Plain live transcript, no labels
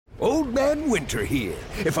Old Man Winter here.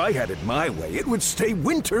 If I had it my way, it would stay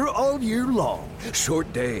winter all year long.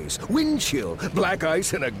 Short days, wind chill, black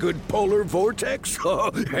ice, and a good polar vortex.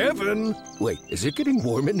 Oh, heaven. Wait, is it getting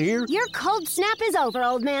warm in here? Your cold snap is over,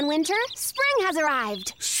 Old Man Winter. Spring has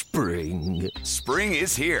arrived. Spring. Spring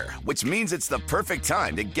is here, which means it's the perfect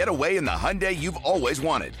time to get away in the Hyundai you've always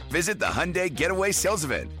wanted. Visit the Hyundai Getaway Sales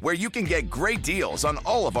Event, where you can get great deals on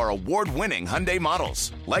all of our award-winning Hyundai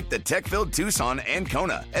models, like the tech-filled Tucson and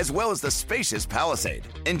Kona, as well as the spacious Palisade.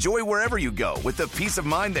 Enjoy wherever you go with the peace of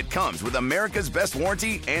mind that comes with America's best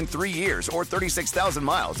warranty and 3 years or 36,000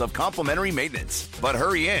 miles of complimentary maintenance. But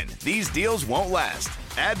hurry in, these deals won't last.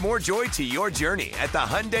 Add more joy to your journey at the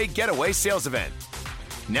Hyundai Getaway Sales Event.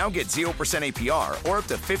 Now get 0% APR or up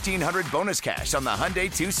to $1,500 bonus cash on the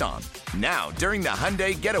Hyundai Tucson. Now, during the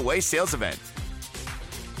Hyundai Getaway Sales Event.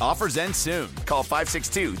 Offers end soon. Call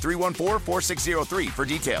 562-314-4603 for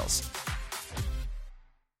details.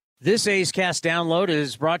 This A's Cast download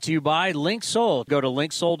is brought to you by LinkSoul. Go to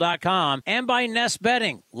linksoul.com and by Nest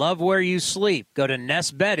Bedding. Love where you sleep. Go to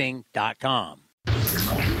nestbedding.com.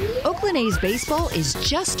 Oakland A's baseball is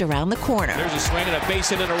just around the corner. There's a swing and a base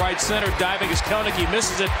hit into right center. Diving is Koenig. He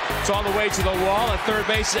misses it. It's on the way to the wall. At third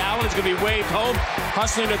base, Allen is going to be waved home.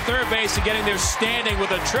 Hustling to third base and getting there standing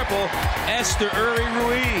with a triple, Esther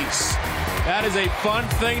Ruiz. That is a fun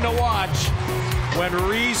thing to watch. When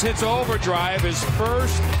Ruiz hits overdrive, his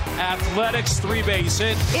first Athletics 3-base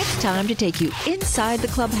hit. It's time to take you inside the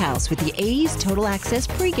clubhouse with the A's Total Access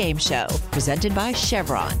pregame show, presented by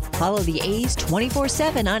Chevron. Follow the A's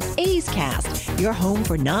 24/7 on A's Cast, your home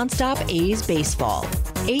for nonstop A's baseball.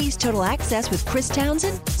 A's Total Access with Chris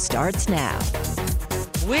Townsend starts now.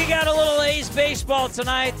 We got a little A's baseball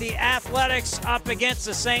tonight. The Athletics up against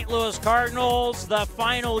the St. Louis Cardinals. The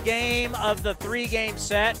final game of the 3-game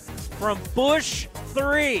set from Busch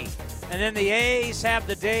 3. And then the A's have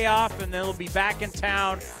the day off, and they'll be back in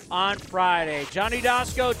town on Friday. Johnny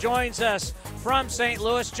Dosco joins us from St.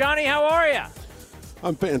 Louis. Johnny, how are you?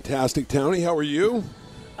 I'm fantastic, Tony. How are you?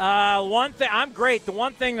 I'm great. The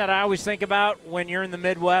one thing that I always think about when you're in the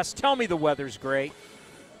Midwest, tell me the weather's great.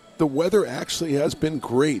 The weather actually has been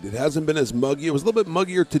great. It hasn't been as muggy. It was a little bit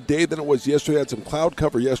muggier today than it was yesterday. I had some cloud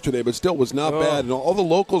cover yesterday, but still was not bad. And all the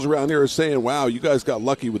locals around here are saying, wow, you guys got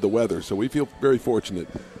lucky with the weather. So we feel very fortunate.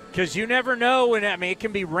 Because you never know it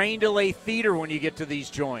can be rain delay theater when you get to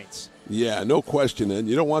these joints. Yeah, no question. And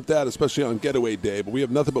you don't want that, especially on getaway day. But we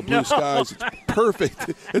have nothing but blue skies. It's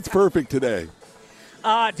perfect. It's perfect today.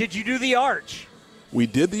 Did you do the arch? We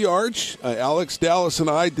did the arch. Alex Dallas and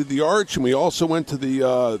I did the arch, and we also went to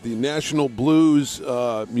the National Blues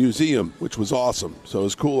Museum, which was awesome. So it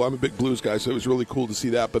was cool. I'm a big blues guy, so it was really cool to see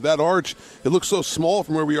that. But that arch, it looks so small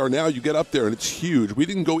from where we are now. You get up there, and it's huge. We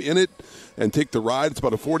didn't go in it and take the ride. It's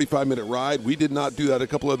about a 45-minute ride. We did not do that. A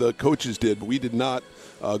couple of the coaches did, but we did not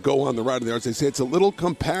go on the ride of the arch. They say it's a little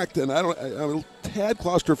compact, and I'm a tad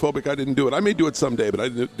claustrophobic. I didn't do it. I may do it someday, but I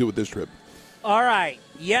didn't do it this trip. All right.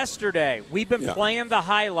 Yesterday, we've been playing the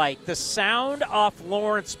highlight, the sound off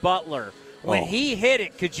Lawrence Butler. When he hit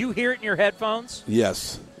it, could you hear it in your headphones?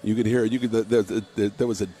 Yes, you could hear it. There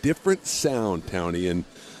was a different sound, Townie, and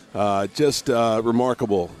just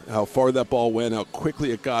remarkable how far that ball went, how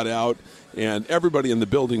quickly it got out, and everybody in the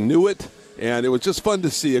building knew it. And it was just fun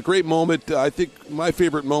to see. A great moment. I think my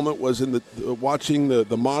favorite moment was in watching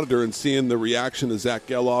the monitor and seeing the reaction of Zach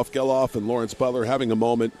Geloff and Lawrence Butler having a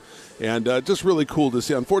moment. And just really cool to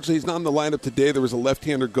see. Unfortunately, he's not in the lineup today. There was a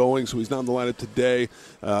left-hander going, so he's not in the lineup today.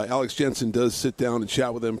 Alex Jensen does sit down and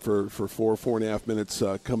chat with him for 4.5 minutes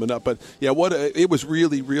coming up. But, yeah, it was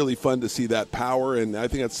really, really fun to see that power, and I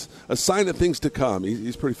think that's a sign of things to come.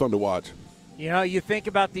 He's pretty fun to watch. You know, you think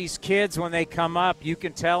about these kids when they come up, you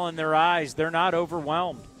can tell in their eyes they're not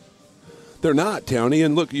overwhelmed. They're not, Townie.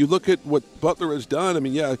 And you look at what Butler has done. I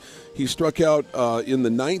mean, yeah, he struck out in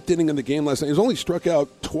the ninth inning of the game last night. He's only struck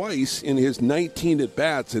out twice in his 19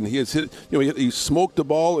 at-bats, and he has hit, he smoked the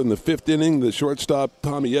ball in the fifth inning. The shortstop,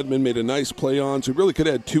 Tommy Edman, made a nice play on, so he really could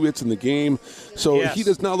have had 2 hits in the game. So He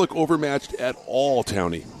does not look overmatched at all,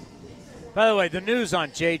 Townie. By the way, the news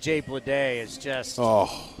on J.J. Bleday is just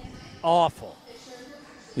awful.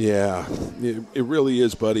 Yeah, it really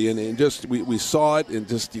is, buddy. And just we saw it, and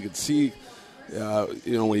just you could see,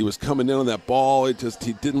 when he was coming in on that ball, it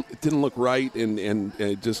didn't look right, and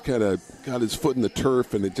it just kind of got his foot in the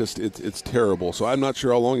turf, and it's terrible. So I'm not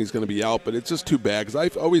sure how long he's going to be out, but it's just too bad because I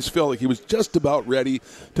always felt like he was just about ready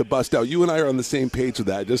to bust out. You and I are on the same page with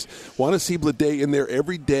that. Just want to see Bleday in there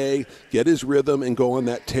every day, get his rhythm, and go on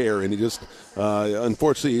that tear. And he just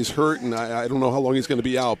unfortunately he's hurt, and I don't know how long he's going to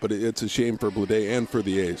be out, but it's a shame for Bleday and for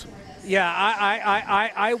the A's. Yeah,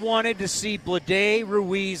 I wanted to see Blade,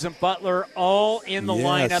 Ruiz, and Butler all in the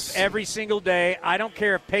lineup every single day. I don't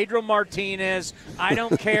care if Pedro Martinez. I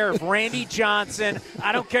don't care if Randy Johnson.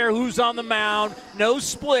 I don't care who's on the mound. No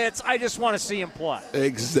splits. I just want to see him play.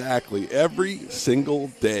 Exactly. Every single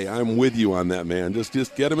day. I'm with you on that, man.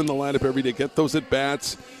 Just get him in the lineup every day. Get those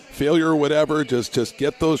at-bats, failure or whatever. Just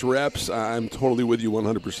get those reps. I'm totally with you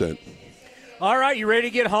 100%. All right, you ready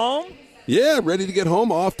to get home? Yeah, ready to get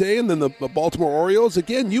home, off day, and then the Baltimore Orioles.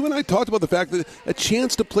 Again, you and I talked about the fact that a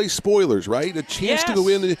chance to play spoilers, right? A chance to go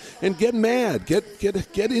in and get mad, get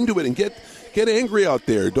into it, and get angry out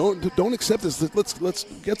there. Don't accept this. Let's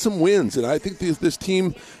get some wins, and I think this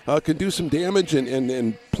team can do some damage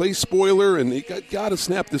and play spoiler, and you got to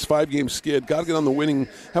snap this 5-game skid. Got to get on the winning,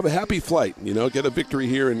 have a happy flight. Get a victory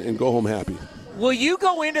here and go home happy. Will you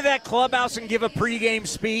go into that clubhouse and give a pregame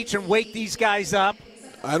speech and wake these guys up?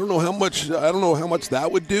 I don't know how much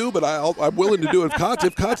that would do, but I'm willing to do it. If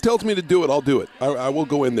Kotz tells me to do it, I'll do it. I will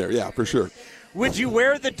go in there. Yeah, for sure. Would you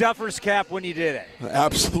wear the Duffer's cap when you did it?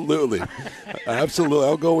 Absolutely. Absolutely.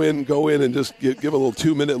 I'll go in and just give a little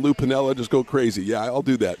 2-minute Lou Piniella, just go crazy. Yeah, I'll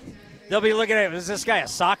do that. They'll be looking at, is this guy a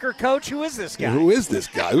soccer coach? Who is this guy? Who is this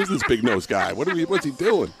guy? Who's this big-nosed guy? What's he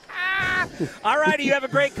doing? All righty, you have a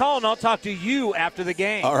great call, and I'll talk to you after the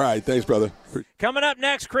game. All right, thanks, brother. Coming up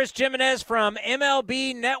next, Chris Jimenez from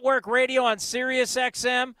MLB Network Radio on Sirius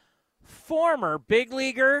XM, former big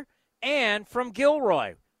leaguer, and from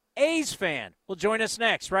Gilroy, A's fan, will join us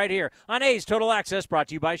next right here on A's Total Access, brought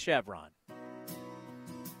to you by Chevron.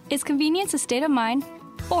 Is convenience a state of mind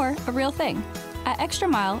or a real thing? At Extra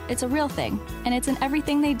Mile, it's a real thing, and it's in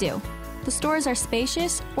everything they do. The stores are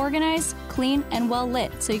spacious, organized, clean, and well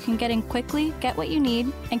lit, so you can get in quickly, get what you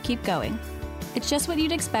need, and keep going. It's just what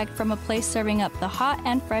you'd expect from a place serving up the hot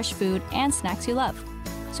and fresh food and snacks you love.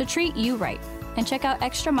 So treat you right, and check out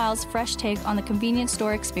Extra Mile's fresh take on the convenience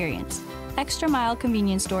store experience. Extra Mile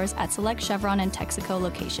convenience stores at select Chevron and Texaco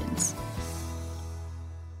locations.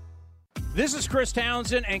 This is Chris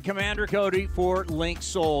Townsend and Commander Cody for Link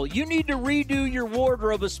Soul. You need to redo your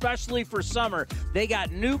wardrobe, especially for summer. They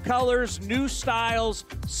got new colors, new styles.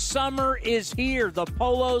 Summer is here. The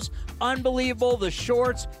polos, unbelievable. The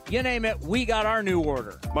shorts, you name it, we got our new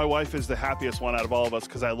order. My wife is the happiest one out of all of us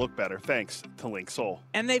because I look better, thanks to Link Soul.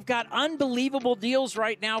 And they've got unbelievable deals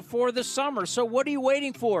right now for the summer. So what are you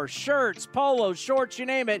waiting for? Shirts, polos, shorts, you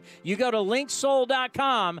name it. You go to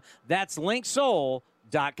linksoul.com. That's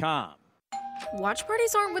linksoul.com. Watch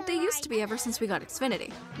parties aren't what they used to be ever since we got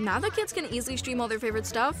Xfinity. Now that kids can easily stream all their favorite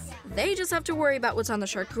stuff, they just have to worry about what's on the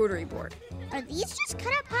charcuterie board. Are these just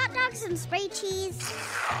cut up hot dogs and spray cheese?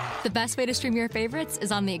 The best way to stream your favorites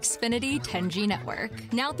is on the Xfinity 10G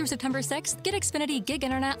network. Now through September 6th, get Xfinity Gig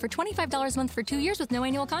Internet for $25 a month for 2 years with no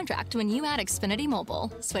annual contract when you add Xfinity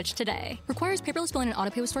Mobile. Switch today. Requires paperless billing and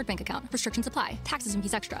autopay with stored bank account. Restrictions apply. Taxes and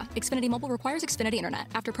fees extra. Xfinity Mobile requires Xfinity Internet.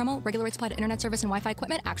 After promo, regular rates apply to internet service and Wi-Fi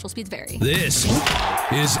equipment. Actual speeds vary. This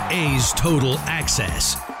is A's Total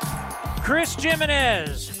Access. Chris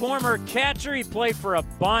Jimenez, former catcher. He played for a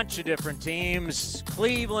bunch of different teams.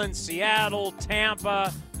 Cleveland, Seattle,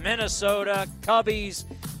 Tampa, Minnesota, Cubbies.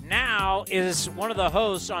 Now is one of the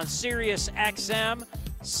hosts on Sirius XM,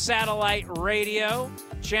 satellite radio,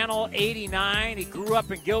 channel 89. He grew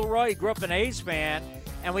up in Gilroy. He grew up an A's fan.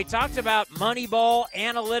 And we talked about Moneyball,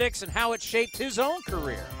 analytics, and how it shaped his own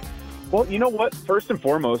career. Well, you know what? First and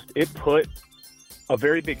foremost, it put a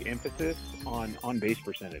very big emphasis on base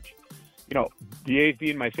percentage. You know, the A's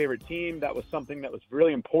being my favorite team, that was something that was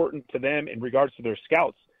really important to them in regards to their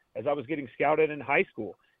scouts. As I was getting scouted in high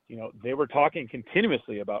school, you know, they were talking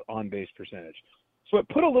continuously about on-base percentage. So it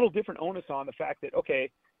put a little different onus on the fact that, okay,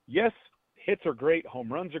 yes, hits are great,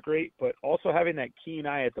 home runs are great, but also having that keen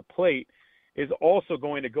eye at the plate is also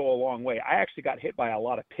going to go a long way. I actually got hit by a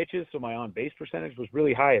lot of pitches, so my on-base percentage was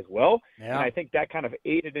really high as well. Yeah. And I think that kind of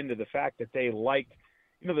aided into the fact that they liked,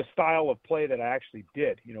 you know, the style of play that I actually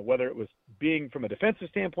did, you know, whether it was being from a defensive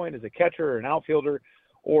standpoint as a catcher or an outfielder,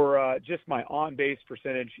 or just my on-base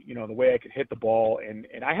percentage, you know, the way I could hit the ball. And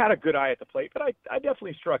I had a good eye at the plate, but I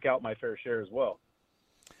definitely struck out my fair share as well.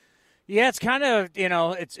 Yeah, it's kind of, you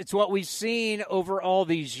know, it's what we've seen over all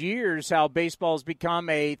these years, how baseball's become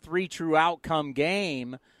a 3 true outcome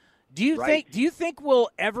game. Do you think we'll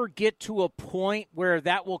ever get to a point where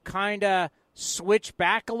that will kind of switch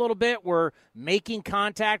back a little bit? We're making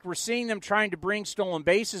contact. We're seeing them trying to bring stolen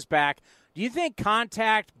bases back. Do you think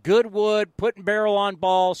contact, good wood, putting barrel on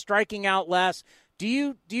ball, striking out less, do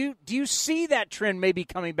you see that trend maybe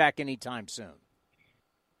coming back anytime soon?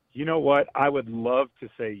 You know what? I would love to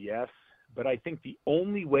say yes, but I think the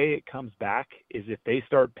only way it comes back is if they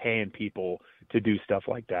start paying people to do stuff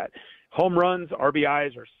like that. Home runs,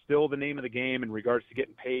 RBIs are still the name of the game in regards to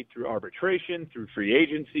getting paid through arbitration, through free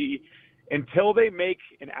agency, until they make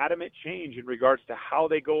an adamant change in regards to how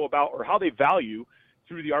they go about or how they value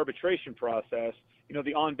through the arbitration process,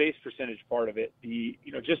 the on-base percentage part of it, the,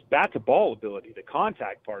 just bat-to-ball ability, the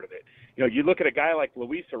contact part of it. You look at a guy like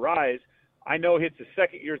Luis Arraez, I know it's his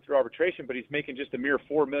second year through arbitration, but he's making just a mere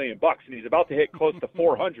 $4 million, and he's about to hit close to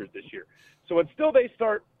 400 this year. So until they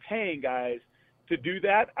start paying guys to do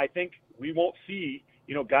that, I think we won't see,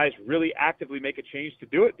 guys really actively make a change to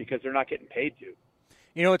do it because they're not getting paid to.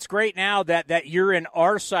 It's great now that you're in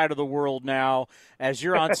our side of the world now as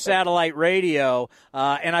you're on satellite radio.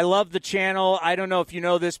 And I love the channel. I don't know if you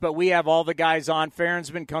know this, but we have all the guys on. Farron's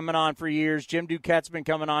been coming on for years. Jim Duquette's been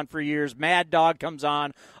coming on for years. Mad Dog comes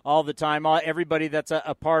on all the time. Everybody that's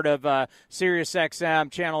a part of Sirius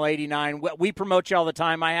XM, Channel 89. We promote you all the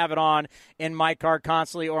time. I have it on in my car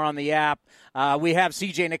constantly or on the app. We have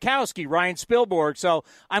CJ Nikowski, Ryan Spielborg. So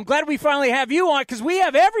I'm glad we finally have you on because we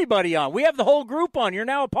have everybody on. We have the whole group on. You're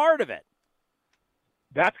now a part of it.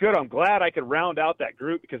 That's good. I'm glad I could round out that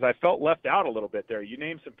group because I felt left out a little bit there. You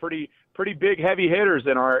named some pretty big heavy hitters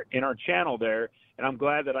in our channel there, and I'm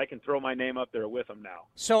glad that I can throw my name up there with them now.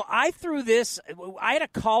 So I had a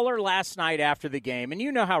caller last night after the game, and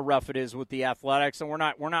you know how rough it is with the Athletics, and we're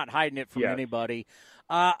not hiding it from anybody.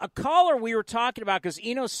 A caller we were talking about, because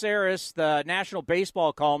Eno Saris, the national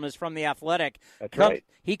baseball columnist from The Athletic, right.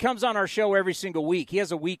 He comes on our show every single week. He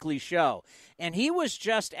has a weekly show. And he was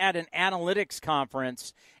just at an analytics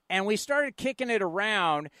conference, and we started kicking it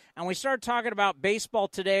around, and we started talking about baseball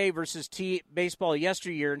today versus baseball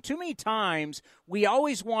yesteryear. And too many times, we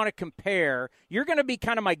always want to compare. You're going to be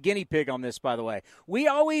kind of my guinea pig on this, by the way. We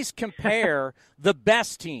always compare the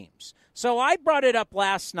best teams. So I brought it up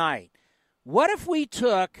last night. What if we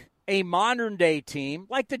took a modern-day team,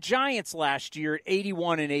 like the Giants last year at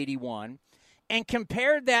 81-81, and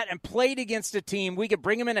compared that and played against a team, we could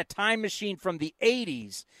bring them in a time machine from the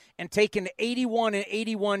 80s and take an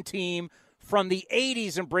 81-81 team from the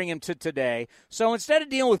 80s and bring them to today. So instead of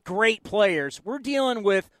dealing with great players, we're dealing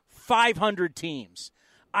with 500 teams.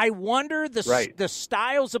 I wonder the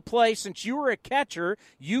styles of play. Since you were a catcher,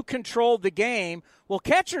 you controlled the game. Well,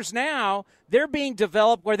 catchers now, they're being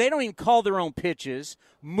developed where they don't even call their own pitches.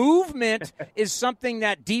 Movement is something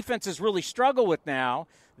that defenses really struggle with now.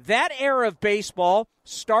 That era of baseball,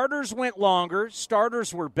 starters went longer.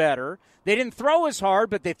 Starters were better. They didn't throw as hard,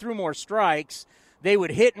 but they threw more strikes. They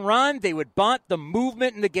would hit and run. They would bunt. The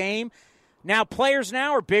movement in the game. Now, players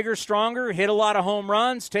now are bigger, stronger, hit a lot of home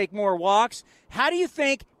runs, take more walks. How do you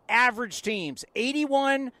think average teams,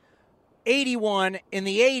 81 in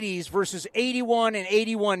the 80s versus 81 and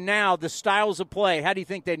 81 now, the styles of play, how do you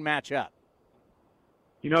think they'd match up?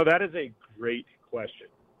 That is a great question.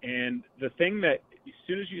 And the thing that, as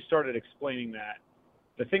soon as you started explaining that,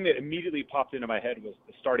 the thing that immediately popped into my head was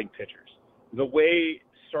the starting pitchers. The way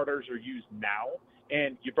starters are used now.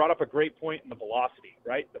 And you brought up a great point in the velocity,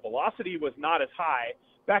 right? The velocity was not as high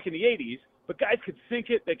back in the 80s, but guys could sink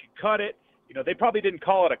it, they could cut it. They probably didn't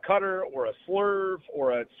call it a cutter or a slurve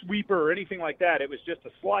or a sweeper or anything like that. It was just a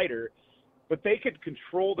slider. But they could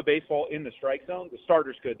control the baseball in the strike zone, the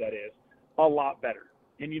starters could, that is, a lot better.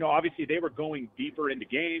 And, obviously they were going deeper into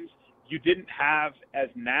games. You didn't have as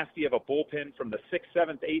nasty of a bullpen from the 6th,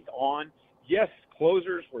 7th, 8th on. Yes,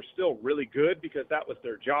 closers were still really good because that was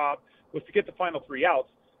their job, was to get the final 3 outs.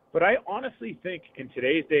 But I honestly think in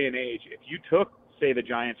today's day and age, if you took, say, the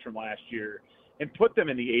Giants from last year and put them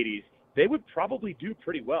in the 80s, they would probably do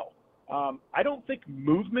pretty well. I don't think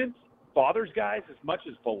movement bothers guys as much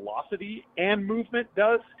as velocity and movement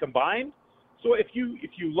does combined. So if you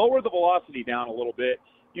lower the velocity down a little bit,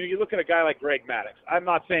 you look at a guy like Greg Maddux. I'm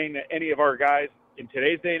not saying that any of our guys in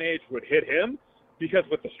today's day and age would hit him, because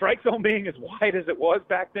with the strike zone being as wide as it was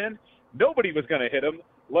back then, nobody was going to hit him,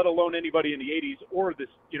 let alone anybody in the 80s or this,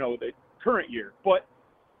 the current year. But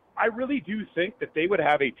I really do think that they would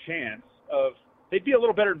have a chance of, they'd be a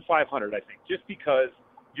little better than 500, I think, just because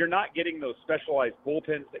you're not getting those specialized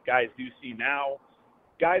bullpens that guys do see now.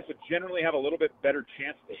 Guys would generally have a little bit better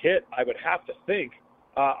chance to hit, I would have to think.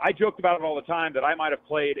 I joked about it all the time that I might have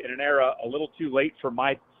played in an era a little too late for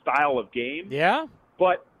my style of game. Yeah.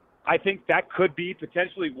 But I think that could be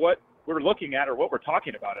potentially what we're looking at, or what we're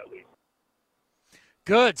talking about at least.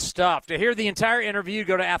 Good stuff. To hear the entire interview,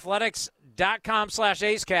 go to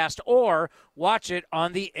athletics.com/AceCast or watch it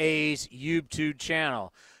on the A's YouTube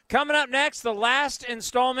channel. Coming up next, the last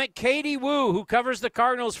installment, Katie Woo, who covers the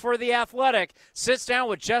Cardinals for The Athletic, sits down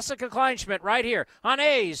with Jessica Kleinschmidt right here on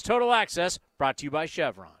A's Total Access brought to you by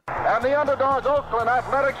Chevron. And the underdog Oakland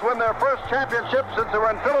Athletics win their first championship since they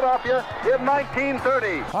were in Philadelphia in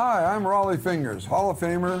 1930. Hi, I'm Raleigh Fingers, Hall of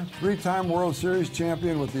Famer, 3-time World Series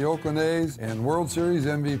champion with the Oakland A's and World Series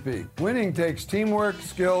MVP. Winning takes teamwork,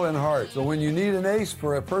 skill, and heart. So when you need an ace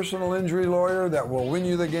for a personal injury lawyer that will win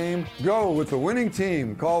you the game, go with the winning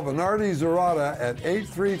team. Call Venardi Zerata at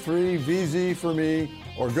 833-VZ-FOR-ME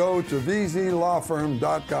or go to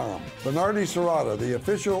vzlawfirm.com. Venardi Zerata, the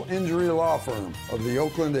official injury law firm of the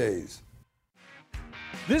Oakland A's.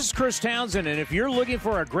 This is Chris Townsend, and if you're looking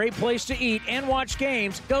for a great place to eat and watch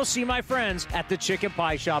games, go see my friends at the Chicken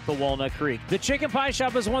Pie Shop at Walnut Creek. The Chicken Pie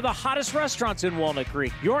Shop is one of the hottest restaurants in Walnut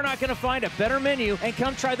Creek. You're not going to find a better menu, and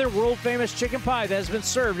come try their world-famous chicken pie that has been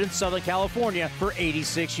served in Southern California for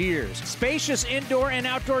 86 years. Spacious indoor and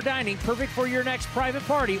outdoor dining, perfect for your next private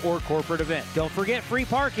party or corporate event. Don't forget free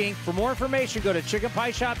parking. For more information, go to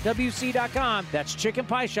chickenpieshopwc.com. That's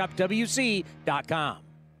chickenpieshopwc.com.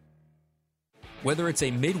 Whether it's a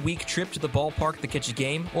midweek trip to the ballpark to catch a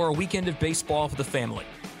game or a weekend of baseball for the family,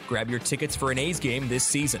 grab your tickets for an A's game this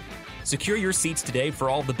season. Secure your seats today for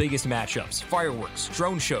all the biggest matchups, fireworks,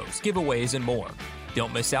 drone shows, giveaways, and more.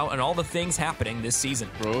 Don't miss out on all the things happening this season.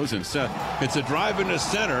 Rose and Seth. It's a drive into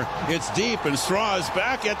center. It's deep, and Straw is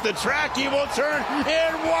back at the track. He will turn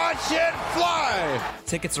and watch it fly.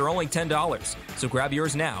 Tickets are only $10, so grab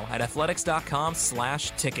yours now at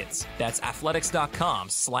athletics.com/tickets. That's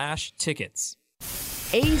athletics.com/tickets.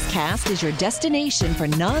 A's Cast is your destination for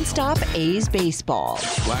nonstop A's baseball.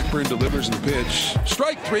 Blackburn delivers the pitch.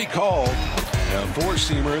 Strike 3 called. A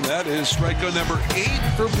four-seamer. That is strikeout number 8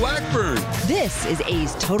 for Blackburn. This is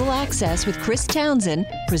A's Total Access with Chris Townsend,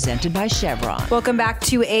 presented by Chevron. Welcome back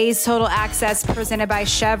to A's Total Access, presented by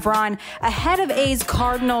Chevron. Ahead of A's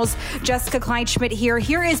Cardinals, Jessica Kleinschmidt here.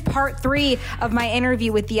 Here is part 3 of my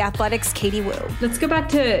interview with the Athletics' Katie Wu. Let's go back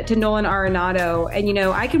to Nolan Arenado. And, you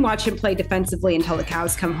know, I can watch him play defensively until the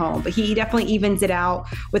cows come home, but he definitely evens it out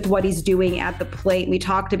with what he's doing at the plate. We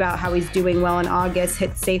talked about how he's doing well in August,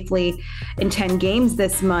 hit safely in 10 games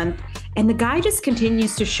this month. And the guy just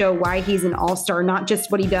continues to show why he's an all-star, not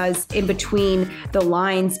just what he does in between the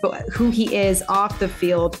lines, but who he is off the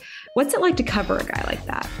field. What's it like to cover a guy like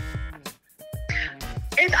that?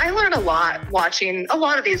 I learn a lot watching a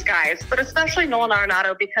lot of these guys, but especially Nolan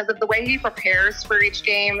Arenado, because of the way he prepares for each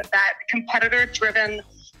game, that competitor-driven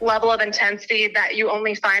level of intensity that you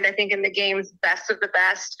only find, I think, in the game's best of the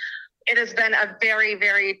best. It has been a very,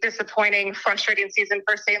 very disappointing, frustrating season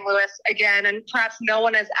for St. Louis again, and perhaps no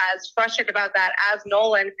one is as frustrated about that as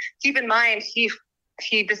Nolan. Keep in mind, he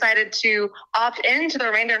decided to opt into the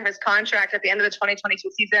remainder of his contract at the end of the 2022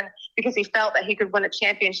 season because he felt that he could win a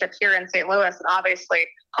championship here in St. Louis, and obviously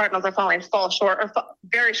Cardinals are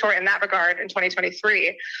very short in that regard in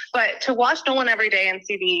 2023. But to watch Nolan every day and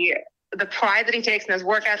see the pride that he takes in his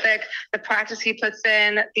work ethic, the practice he puts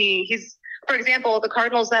in, for example, the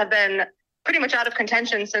Cardinals have been pretty much out of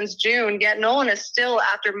contention since June, yet Nolan is still,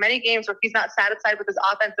 after many games where he's not satisfied with his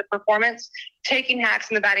offensive performance, taking hacks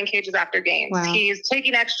in the batting cages after games. Wow. He's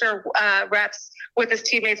taking extra reps with his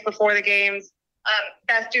teammates before the games.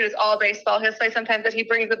 That dude is all baseball. He'll say sometimes that he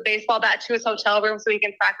brings a baseball bat to his hotel room so he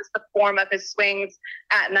can practice the form of his swings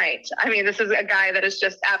at night. I mean, this is a guy that is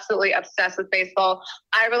just absolutely obsessed with baseball.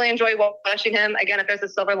 I really enjoy watching him. Again, if there's a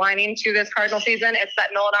silver lining to this Cardinal season, it's that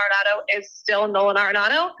Nolan Arenado is still Nolan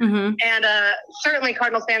Arenado. Mm-hmm. And certainly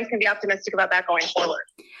Cardinals fans can be optimistic about that going forward.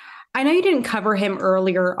 I know you didn't cover him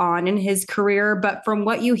earlier on in his career, but from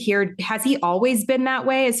what you hear, has he always been that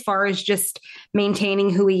way as far as just maintaining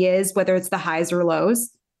who he is, whether it's the highs or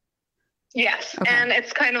lows? Yes. Okay. And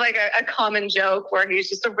it's kind of like a common joke where he's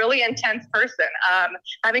just a really intense person.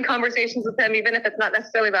 Having conversations with him, even if it's not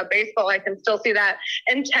necessarily about baseball, I can still see that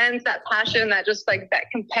intense, that passion, that just like that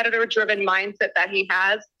competitor-driven mindset that he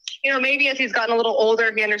has. You know, maybe as he's gotten a little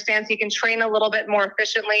older, he understands he can train a little bit more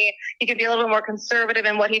efficiently. He can be a little bit more conservative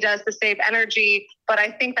in what he does to save energy. But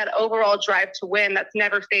I think that overall drive to win, that's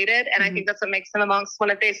never faded. And I think that's what makes him amongst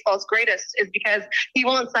one of baseball's greatest, is because he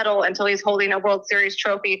won't settle until he's holding a World Series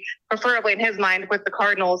trophy, preferably in his mind with the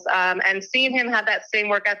Cardinals. And seeing him have that same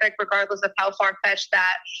work ethic, regardless of how far-fetched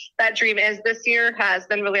that dream is this year, has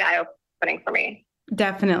been really eye-opening for me.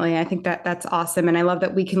 Definitely. I think that's awesome. And I love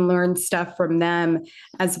that we can learn stuff from them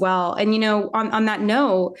as well. And, you know, on that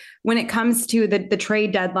note, when it comes to the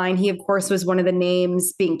trade deadline, he, of course, was one of the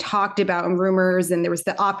names being talked about in rumors, and there was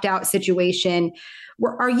the opt-out situation.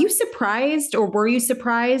 Are you surprised, or were you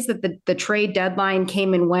surprised that the trade deadline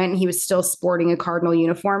came and went and he was still sporting a Cardinal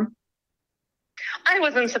uniform? I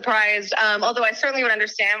wasn't surprised, although I certainly would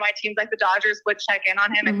understand why teams like the Dodgers would check in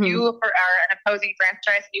on him. Mm-hmm. If you are an opposing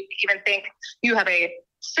franchise, you even think you have a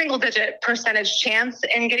single-digit percentage chance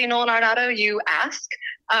in getting Nolan Arenado, you ask.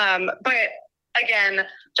 But again,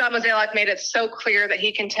 John Mozeliak made it so clear that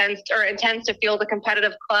he intends to field a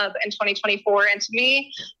competitive club in 2024. And to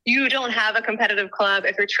me, you don't have a competitive club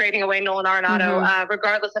if you're trading away Nolan Arenado,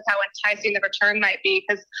 regardless of how enticing the return might be,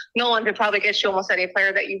 because Nolan could probably get you almost any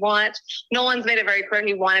player that you want. Nolan's made it very clear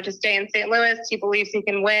he wanted to stay in St. Louis. He believes he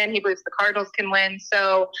can win. He believes the Cardinals can win.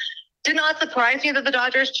 So did not surprise me that the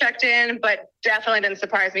Dodgers checked in, but definitely didn't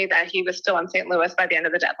surprise me that he was still in St. Louis by the end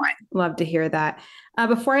of the deadline. Love to hear that.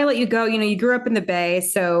 Before I let you go, you grew up in the Bay,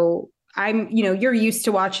 so you're used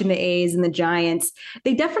to watching the A's and the Giants.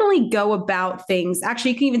 They definitely go about things.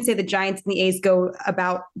 Actually, you can even say the Giants and the A's go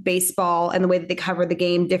about baseball and the way that they cover the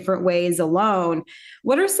game different ways alone.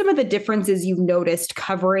 What are some of the differences you've noticed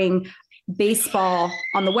covering baseball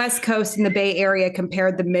on the West Coast in the Bay Area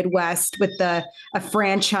compared to the Midwest with a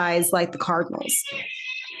franchise like the Cardinals?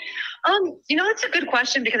 It's a good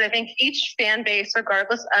question, because I think each fan base,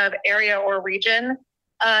 regardless of area or region,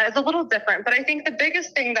 is a little different. But I think the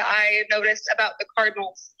biggest thing that I noticed about the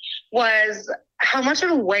Cardinals was how much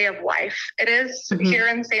of a way of life it is here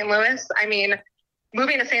in St. Louis. I mean,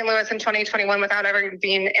 moving to St. Louis in 2021 without ever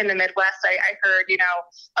being in the Midwest, I heard,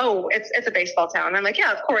 it's a baseball town. And I'm like,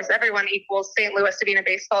 yeah, of course, everyone equals St. Louis to being a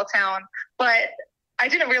baseball town. But I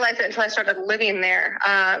didn't realize it until I started living there.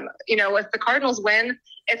 If the Cardinals win,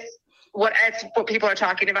 it's what people are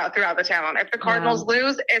talking about throughout the town. If the Cardinals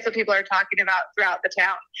lose, it's what people are talking about throughout the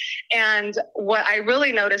town. And what I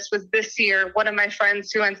really noticed was this year, one of my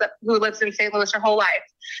friends who lives in St. Louis her whole life,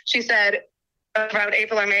 she said around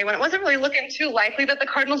April or May, when it wasn't really looking too likely that the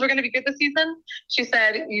Cardinals were going to be good this season, she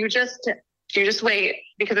said, you just wait,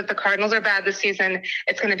 because if the Cardinals are bad this season,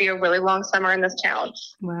 it's going to be a really long summer in this town.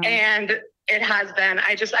 Wow. And it has been.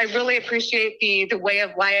 I really appreciate the way of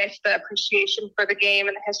life, the appreciation for the game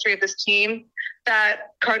and the history of this team that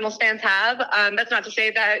Cardinals fans have. That's not to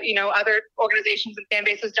say that, other organizations and fan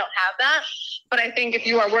bases don't have that. But I think if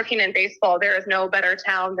you are working in baseball, there is no better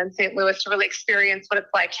town than St. Louis to really experience what it's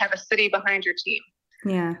like to have a city behind your team.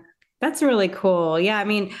 Yeah, that's really cool. Yeah, I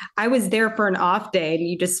mean, I was there for an off day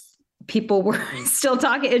and people were still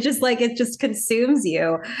talking. It just consumes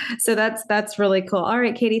you. So that's really cool. All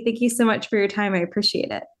right, Katie, thank you so much for your time. I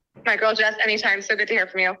appreciate it. My girl, Jess, anytime. So good to hear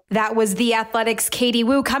from you. That was The Athletic's Katie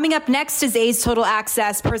Woo. Coming up next is A's Total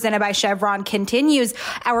Access, presented by Chevron, continues.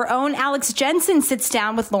 Our own Alex Jensen sits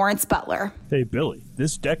down with Lawrence Butler. Hey, Billy,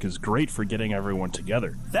 this deck is great for getting everyone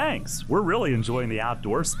together. Thanks. We're really enjoying the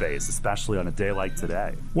outdoor space, especially on a day like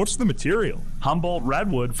today. What's the material? Humboldt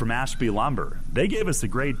Redwood from Ashby Lumber. They gave us a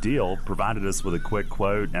great deal, provided us with a quick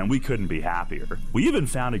quote, and we couldn't be happier. We even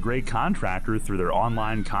found a great contractor through their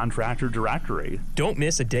online contractor directory. Don't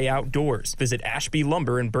miss a day outdoors. Visit Ashby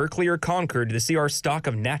Lumber in Berkeley or Concord to see our stock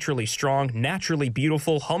of naturally strong, naturally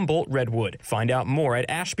beautiful Humboldt Redwood. Find out more at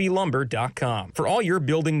ashbylumber.com for all your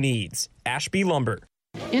building needs. Ashby Lumber.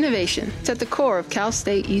 Innovation is at the core of Cal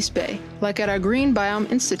State East Bay, like at our Green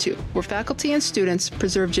Biome Institute, where faculty and students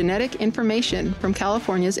preserve genetic information from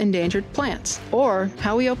California's endangered plants, or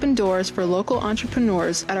how we open doors for local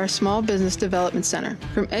entrepreneurs at our Small Business Development Center.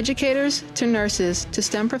 From educators to nurses to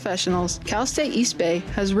STEM professionals, Cal State East Bay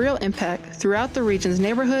has real impact throughout the region's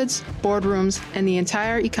neighborhoods, boardrooms, and the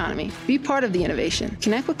entire economy. Be part of the innovation.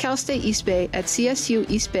 Connect with Cal State East Bay at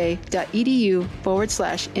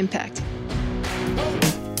csueastbay.edu/impact.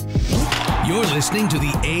 You're listening to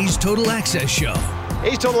the A's Total Access Show.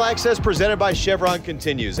 A's Total Access presented by Chevron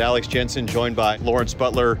continues. Alex Jensen joined by Lawrence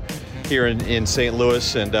Butler here in St.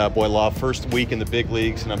 Louis. And boy, Law, first week in the big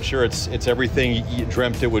leagues, and I'm sure it's everything you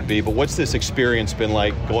dreamt it would be. But what's this experience been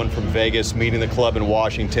like, going from Vegas, meeting the club in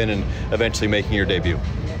Washington, and eventually making your debut?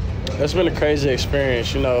 It's been a crazy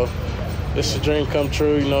experience. It's a dream come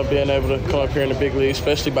true, being able to come up here in the big league,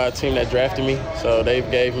 especially by a team that drafted me. So they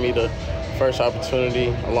gave me the first opportunity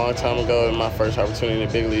a long time ago, and my first opportunity in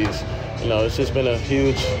the big leagues. It's just been a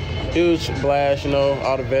huge blast,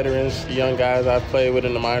 all the veterans, the young guys I've played with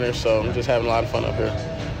in the minors, so I'm just having a lot of fun up here.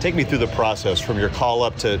 Take me through the process from your call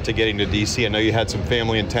up to getting to D.C. I know you had some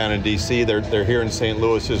family in town in D.C. They're here in St.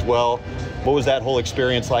 Louis as well. What was that whole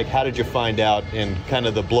experience like? How did you find out in kind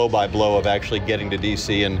of the blow-by-blow of actually getting to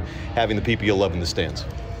D.C. and having the people you love in the stands?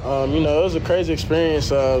 It was a crazy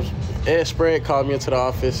experience. Ed Sprague called me into the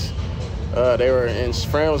office. And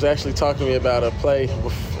Fran was actually talking to me about a play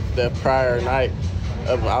that prior night.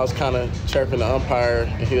 I was kind of chirping the umpire,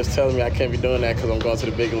 and he was telling me I can't be doing that because I'm going to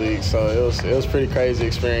the big league. So it was a pretty crazy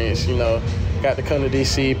experience. Got to come to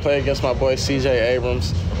D.C., play against my boy C.J.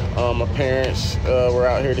 Abrams. My parents were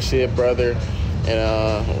out here to see a brother.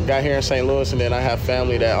 And got here in St. Louis, and then I have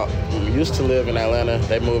family that used to live in Atlanta.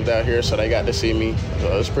 They moved out here, so they got to see me.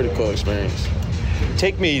 So it's a pretty cool experience.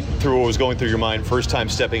 Take me through what was going through your mind first time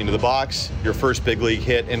stepping into the box, your first big league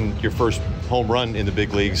hit, and your first home run in the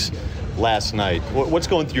big leagues last night. What's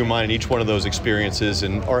going through your mind in each one of those experiences,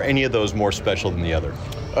 and are any of those more special than the other?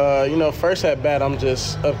 First at bat, I'm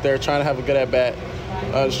just up there trying to have a good at bat.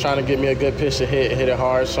 Just trying to get me a good pitch to hit it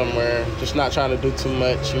hard somewhere. Just not trying to do too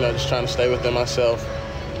much, just trying to stay within myself.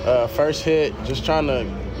 First hit, just trying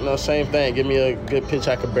to, same thing, give me a good pitch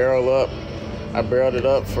I could barrel up. I barreled it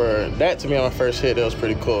up for that. To me, on my first hit, it was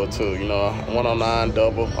pretty cool too. 109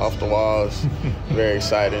 double off the walls, very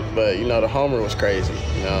excited. But the homer was crazy.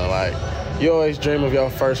 You always dream of your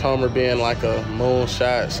first homer being like a moon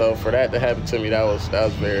shot. So for that to happen to me, that was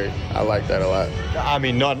I like that a lot. I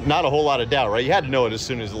mean, not a whole lot of doubt, right? You had to know it as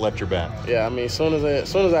soon as it left your bat. Yeah, I mean, as soon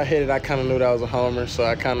as I hit it, I kind of knew that was a homer. So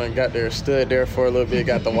I kind of got there, stood there for a little bit,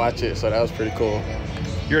 got to watch it. So that was pretty cool.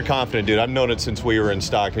 You're a confident dude. I've known it since we were in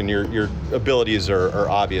Stockton. Your abilities are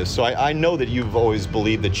obvious. So I know that you've always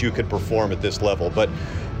believed that you could perform at this level. But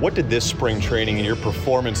what did this spring training and your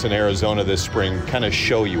performance in Arizona this spring kind of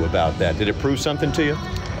show you about that? Did it prove something to you?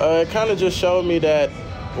 It kind of just showed me that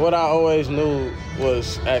what I always knew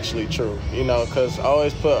was actually true, because I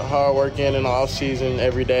always put hard work in the off season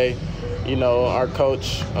every day. Our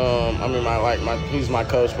coach, he's my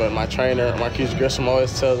coach, but my trainer, Marquise Grissom,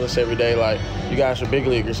 always tells us every day, you guys are big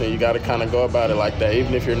leaguers, and you got to kind of go about it like that,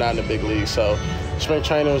 even if you're not in the big league. So spring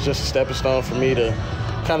training was just a stepping stone for me to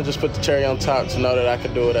kind of just put the cherry on top to know that I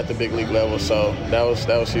could do it at the big league level. So that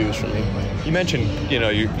was huge for me. You mentioned,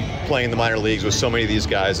 you playing in the minor leagues with so many of these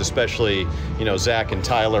guys, especially, Zach and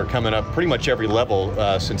Tyler coming up pretty much every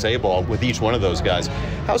level since A-ball with each one of those guys.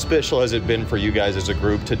 How special has it been for you guys as a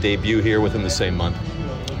group to debut here within the same month?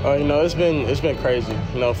 It's been crazy,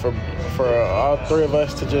 for all three of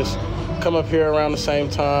us to just come up here around the same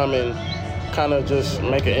time and kind of just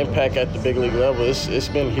make an impact at the big league level. It's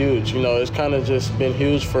been huge. It's kind of just been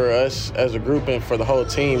huge for us as a group and for the whole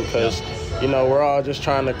team because, we're all just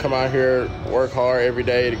trying to come out here, work hard every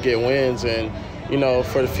day to get wins. And,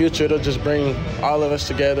 for the future, it'll just bring all of us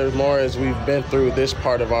together more as we've been through this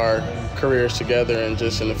part of our careers together, and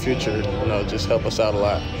just in the future, just help us out a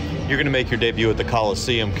lot. You're going to make your debut at the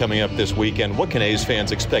Coliseum coming up this weekend. What can A's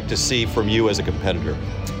fans expect to see from you as a competitor?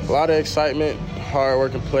 A lot of excitement,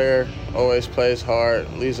 hard-working player, always plays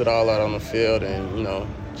hard, leaves it all out on the field, and,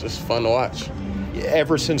 just fun to watch.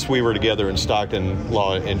 Ever since we were together in Stockton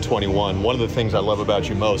Law in 21, one of the things I love about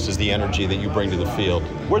you most is the energy that you bring to the field.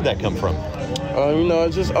 Where'd that come from? I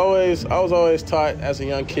was always taught as a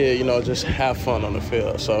young kid, just have fun on the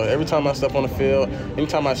field. So every time I step on the field,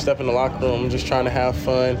 anytime I step in the locker room, I'm just trying to have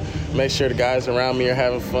fun, make sure the guys around me are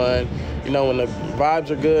having fun. When the vibes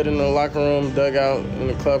are good in the locker room, dugout, in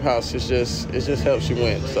the clubhouse, it just helps you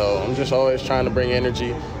win. So I'm just always trying to bring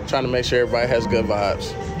energy, trying to make sure everybody has good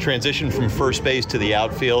vibes. Transition from first base to the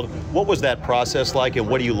outfield. What was that process like, and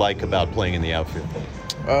what do you like about playing in the outfield?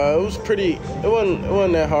 It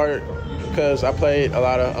wasn't that hard because I played a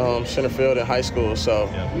lot of center field in high school. So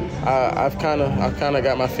I've kind of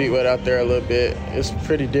got my feet wet out there a little bit. It's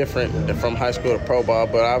pretty different from high school to pro ball,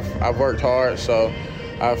 but I've worked hard, so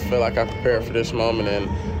I feel like I prepared for this moment, and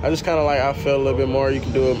I just kind of I feel a little bit more. You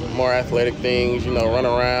can do more athletic things, run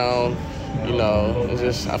around,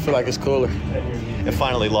 I feel like it's cooler. And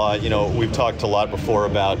finally, Law, we've talked a lot before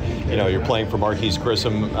about, you're playing for Marquise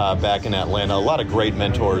Grissom back in Atlanta. A lot of great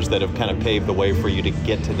mentors that have kind of paved the way for you to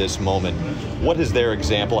get to this moment. What is their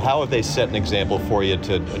example? How have they set an example for you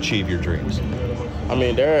to achieve your dreams? I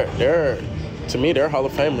mean, to me, they're Hall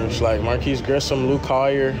of Famers, like Marquise Grissom, Lou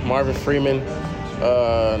Collier, Marvin Freeman.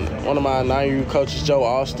 One of my 9U coaches, Joe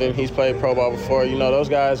Austin, he's played pro ball before. Those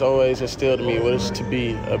guys always instilled in me what it's to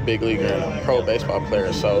be a big leaguer and a pro baseball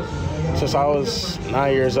player. So since I was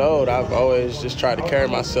 9 years old, I've always just tried to carry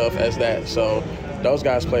myself as that. So those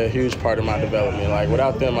guys play a huge part of my development.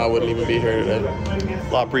 Without them, I wouldn't even be here today.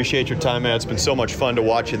 Well, I appreciate your time, man. It's been so much fun to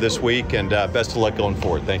watch you this week, and best of luck going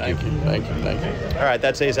forward. Thank you. Thank you. All right,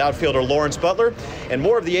 that's A's outfielder Lawrence Butler, and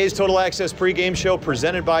more of the A's Total Access pregame show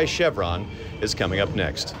presented by Chevron is coming up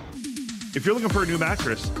next. If you're looking for a new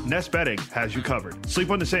mattress, Nest Bedding has you covered.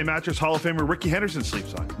 Sleep on the same mattress Hall of Famer Ricky Henderson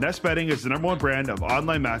sleeps on. Nest Bedding is the #1 brand of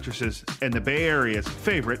online mattresses and the Bay Area's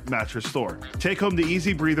favorite mattress store. Take home the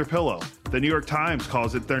Easy Breather pillow. The New York Times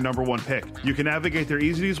calls it their #1 pick. You can navigate their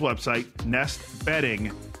easy-to-use website,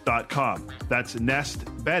 nestbedding.com. That's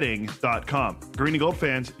nestbedding.com. Green and Gold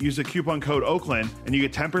fans, use the coupon code Oakland and you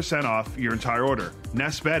get 10% off your entire order.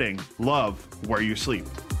 Nest Bedding, love where you sleep.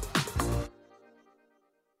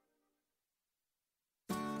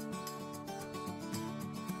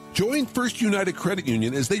 Join First United Credit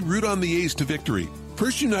Union as they root on the A's to victory.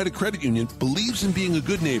 First United Credit Union believes in being a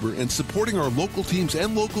good neighbor and supporting our local teams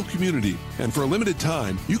and local community. And for a limited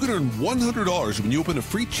time, you can earn $100 when you open a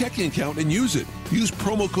free checking account and use it. Use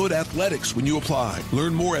promo code ATHLETICS when you apply.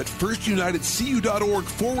 Learn more at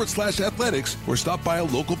firstunitedcu.org/athletics or stop by a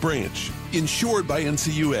local branch. Insured by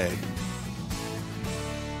NCUA.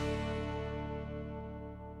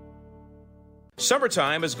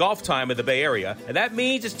 Summertime is golf time in the Bay Area, and that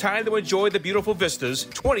means it's time to enjoy the beautiful vistas,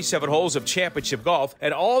 27 holes of championship golf,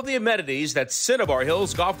 and all the amenities that Cinnabar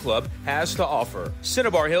Hills Golf Club has to offer.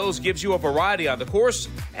 Cinnabar Hills gives you a variety on the course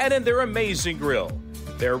and in their amazing grill.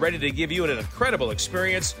 They're ready to give you an incredible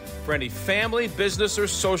experience for any family, business, or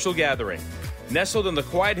social gathering. Nestled in the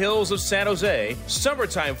quiet hills of San Jose,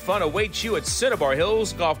 summertime fun awaits you at Cinnabar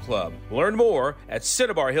Hills Golf Club. Learn more at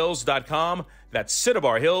CinnabarHills.com. That's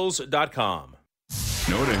CinnabarHills.com.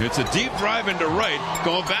 Noda hits a deep drive into right,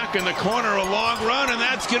 going back in the corner, a long run, and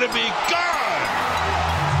that's going to be gone!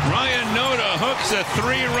 Ryan Noda hooks a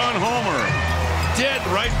 3-run homer. Dead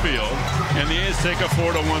right field, and the A's take a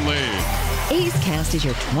 4-1 lead. A's Cast is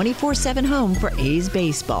your 24/7 home for A's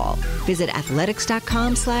baseball. Visit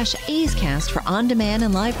athletics.com/A's Cast for on-demand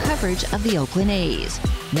and live coverage of the Oakland A's.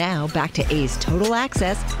 Now back to A's Total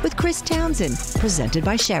Access with Chris Townsend, presented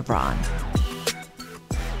by Chevron.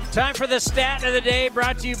 Time for the stat of the day,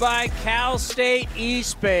 brought to you by Cal State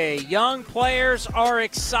East Bay. Young players are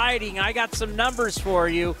exciting. I got some numbers for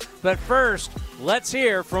you, but first, let's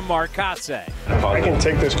hear from Mark Kotze. I can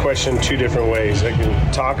take this question two different ways. I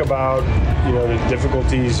can talk about, the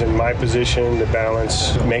difficulties in my position, the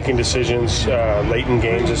balance, making decisions late in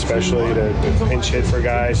games, especially to pinch hit for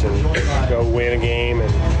guys and go win a game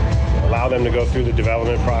and allow them to go through the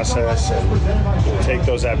development process and take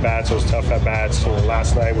those at-bats, those tough at-bats.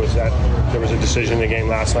 Last night there was a decision in the game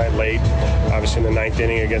last night late, obviously in the ninth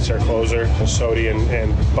inning against our closer. Sodi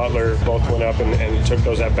and Butler both went up and took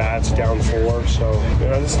those at-bats down 4. So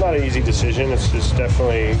it's not an easy decision. It's just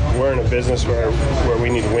definitely, we're in a business where we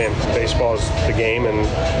need to win. Baseball is the game, and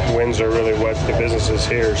wins are really what the business is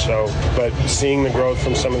here. So, but seeing the growth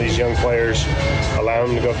from some of these young players,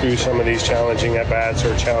 allowing them to go through some of these challenging at-bats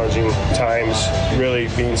or challenging times, really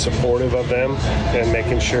being supportive of them and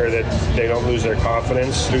making sure that they don't lose their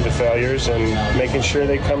confidence through the failures, and making sure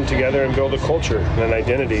they come together and build a culture and an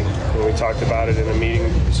identity. And we talked about it in a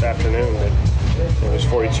meeting this afternoon that there's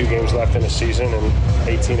 42 games left in the season and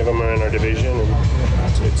 18 of them are in our division, and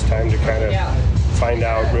it's time to kind of find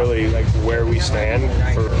out really where we stand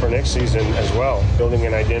for next season as well. Building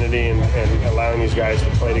an identity and allowing these guys to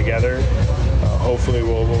play together. Hopefully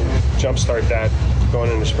we'll jumpstart that going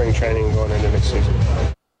into spring training and going into next season.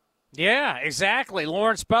 Yeah, exactly.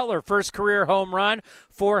 Lawrence Butler, first career home run,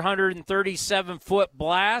 437-foot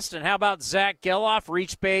blast. And how about Zach Geloff?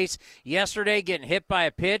 Reached base yesterday, getting hit by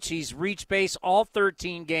a pitch. He's reached base all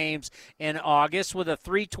 13 games in August with a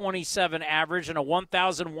 .327 average and a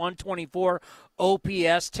 1,124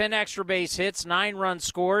 OPS, 10 extra base hits, 9 runs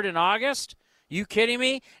scored in August. You kidding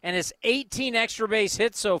me? And his 18 extra base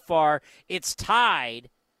hits so far, it's tied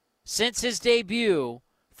since his debut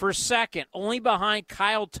for second, only behind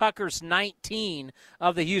Kyle Tucker's 19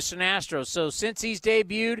 of the Houston Astros. So since he's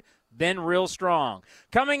debuted, been real strong.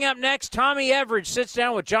 Coming up next, Tommy Everidge sits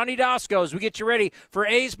down with Johnny Dosco as we get you ready for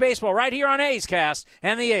A's baseball right here on A's Cast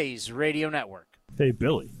and the A's Radio Network. Hey,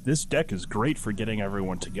 Billy, this deck is great for getting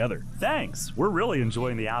everyone together. Thanks. We're really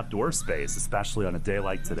enjoying the outdoor space, especially on a day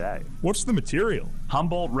like today. What's the material?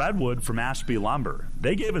 Humboldt Redwood from Ashby Lumber.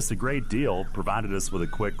 They gave us a great deal, provided us with a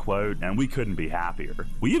quick quote, and we couldn't be happier.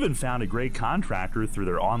 We even found a great contractor through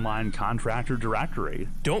their online contractor directory.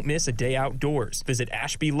 Don't miss a day outdoors. Visit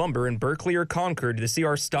Ashby Lumber in Berkeley or Concord to see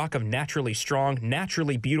our stock of naturally strong,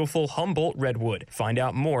 naturally beautiful Humboldt Redwood. Find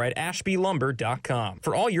out more at ashbylumber.com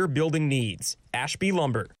for all your building needs. Ashby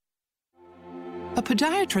Lumber. A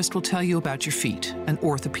podiatrist will tell you about your feet. An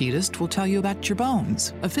orthopedist will tell you about your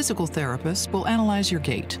bones. A physical therapist will analyze your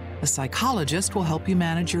gait. A psychologist will help you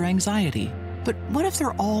manage your anxiety. But what if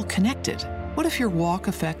they're all connected? What if your walk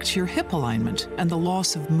affects your hip alignment and the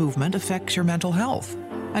loss of movement affects your mental health?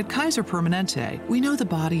 At Kaiser Permanente, we know the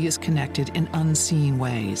body is connected in unseen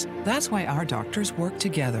ways. That's why our doctors work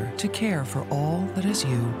together to care for all that is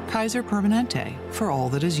you. Kaiser Permanente, for all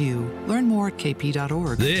that is you. Learn more at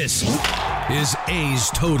kp.org. This is A's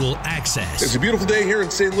Total Access. It's a beautiful day here in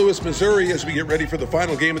St. Louis, Missouri, as we get ready for the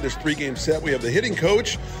final game of this 3-game set. We have the hitting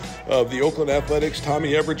coach of the Oakland Athletics,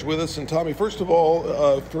 Tommy Everidge, with us. And Tommy, first of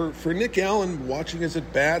all, for Nick Allen, watching his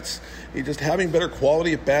at-bats, just having better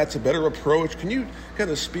quality at-bats, a better approach, can you kind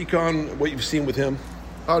of speak on what you've seen with him?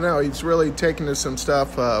 Oh, no, he's really taken to some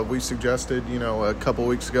stuff we suggested, a couple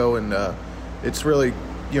weeks ago, and it's really,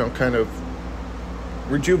 kind of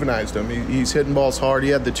rejuvenized him. He's hitting balls hard. He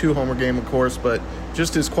had the 2-homer game, of course, but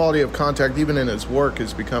just his quality of contact, even in his work,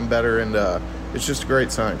 has become better, and it's just a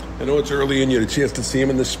great sign. I know it's early, and you had a chance to see him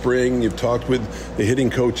in the spring. You've talked with the hitting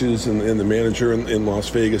coaches and the manager in Las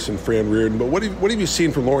Vegas and Fran Reardon, but what have you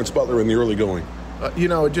seen from Lawrence Butler in the early going?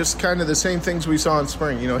 Just kind of the same things we saw in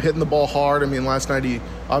spring, hitting the ball hard. I mean, last night he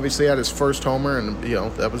obviously had his first homer, and,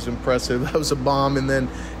 that was impressive. That was a bomb, and then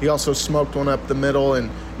he also smoked one up the middle,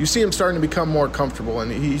 and you see him starting to become more comfortable,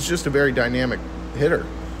 and he's just a very dynamic hitter.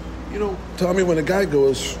 Tommy, when a guy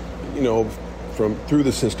goes, from through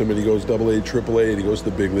the system and he goes AA, AAA, and he goes to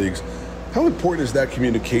the big leagues, how important is that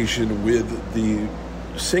communication with the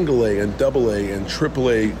single A and AA and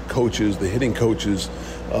AAA coaches, the hitting coaches?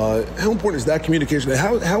 How important is that communication?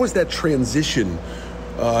 How is that transition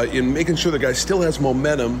in making sure the guy still has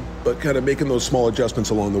momentum, but kind of making those small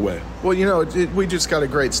adjustments along the way? Well, we just got a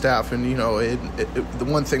great staff, and the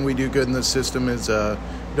one thing we do good in this system is a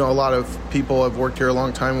lot of people have worked here a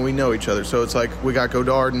long time, and we know each other. So it's like we got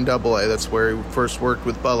Godard in AA. That's where he first worked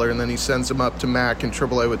with Butler, and then he sends him up to Mac and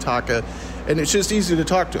AAA with Taka, and it's just easy to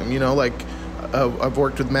talk to him. I've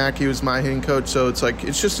worked with Mac. He was my hitting coach, so it's like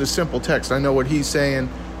it's just a simple text. I know what he's saying.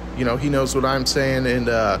 He knows what I'm saying, and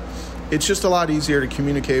it's just a lot easier to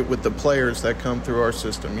communicate with the players that come through our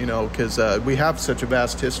system, because we have such a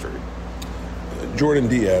vast history. Jordan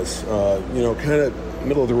Diaz, kind of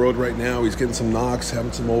middle of the road right now. He's getting some knocks,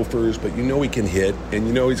 having some offers, but he can hit, and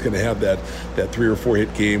he's going to have that 3 or 4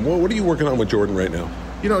 hit game. What are you working on with Jordan right now?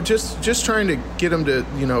 Just trying to get him to,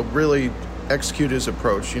 really execute his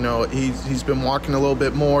approach. He's been walking a little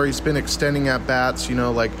bit more. He's been extending at bats.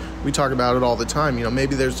 Like we talk about it all the time.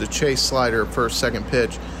 Maybe there's a chase slider first, second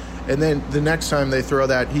pitch, and then the next time they throw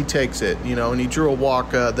that, he takes it. And he drew a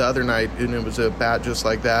walk the other night, and it was a bat just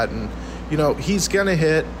like that. And he's gonna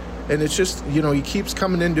hit, and it's just he keeps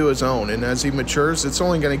coming into his own. And as he matures, it's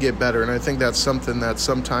only gonna get better. And I think that's something that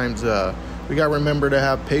sometimes we got to remember to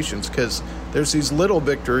have patience, because there's these little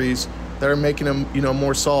victories that are making him,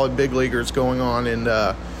 more solid big leaguers going on. And,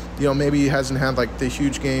 maybe he hasn't had like the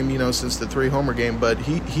huge game, since the 3-homer game, but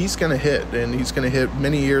he's going to hit, and he's going to hit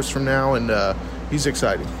many years from now, and he's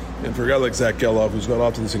exciting. And for a guy like Zach Geloff, who's got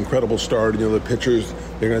off to this incredible start, the pitchers,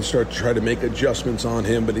 they're going to start to try to make adjustments on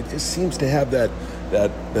him, but he just seems to have that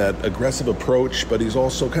aggressive approach, but he's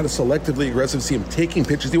also kind of selectively aggressive. See him taking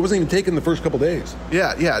pitches. He wasn't even taking the first couple days.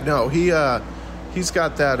 No, he's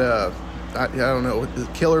got that, I don't know, the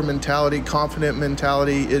killer mentality, confident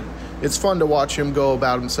mentality. It's fun to watch him go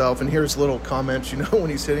about himself. And here's little comments,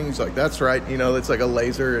 when he's hitting, he's like, that's right. It's like a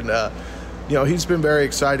laser. And, he's been very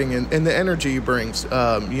exciting. And the energy he brings,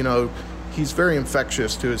 he's very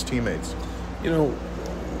infectious to his teammates.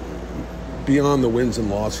 Beyond the wins and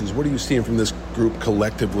losses, what are you seeing from this group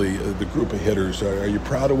collectively, the group of hitters? Are you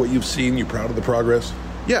proud of what you've seen? You proud of the progress?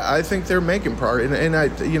 Yeah, I think they're making progress,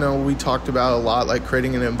 and we talked about a lot, like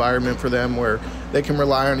creating an environment for them where they can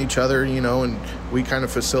rely on each other, and we kind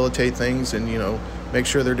of facilitate things and, make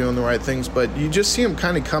sure they're doing the right things. But you just see them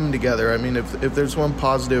kind of come together. I mean, if there's one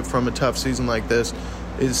positive from a tough season like this,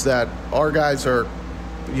 is that our guys are,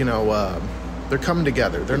 they're coming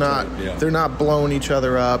together. They're not blowing each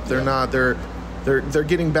other up. They're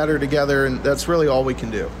getting better together, and that's really all we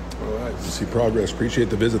can do. All right, see progress.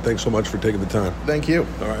 Appreciate the visit. Thanks so much for taking the time. Thank you.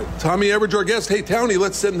 All right, Tommy Everidge, our guest. Hey, Townie,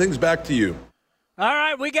 let's send things back to you. All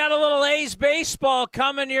right, we got a little A's baseball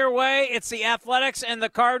coming your way. It's the Athletics and the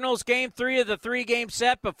Cardinals, Game 3 of the 3-game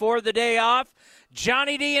set before the day off.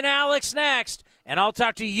 Johnny D and Alex next, and I'll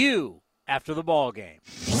talk to you after the ball game.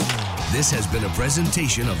 This has been a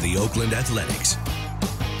presentation of the Oakland Athletics.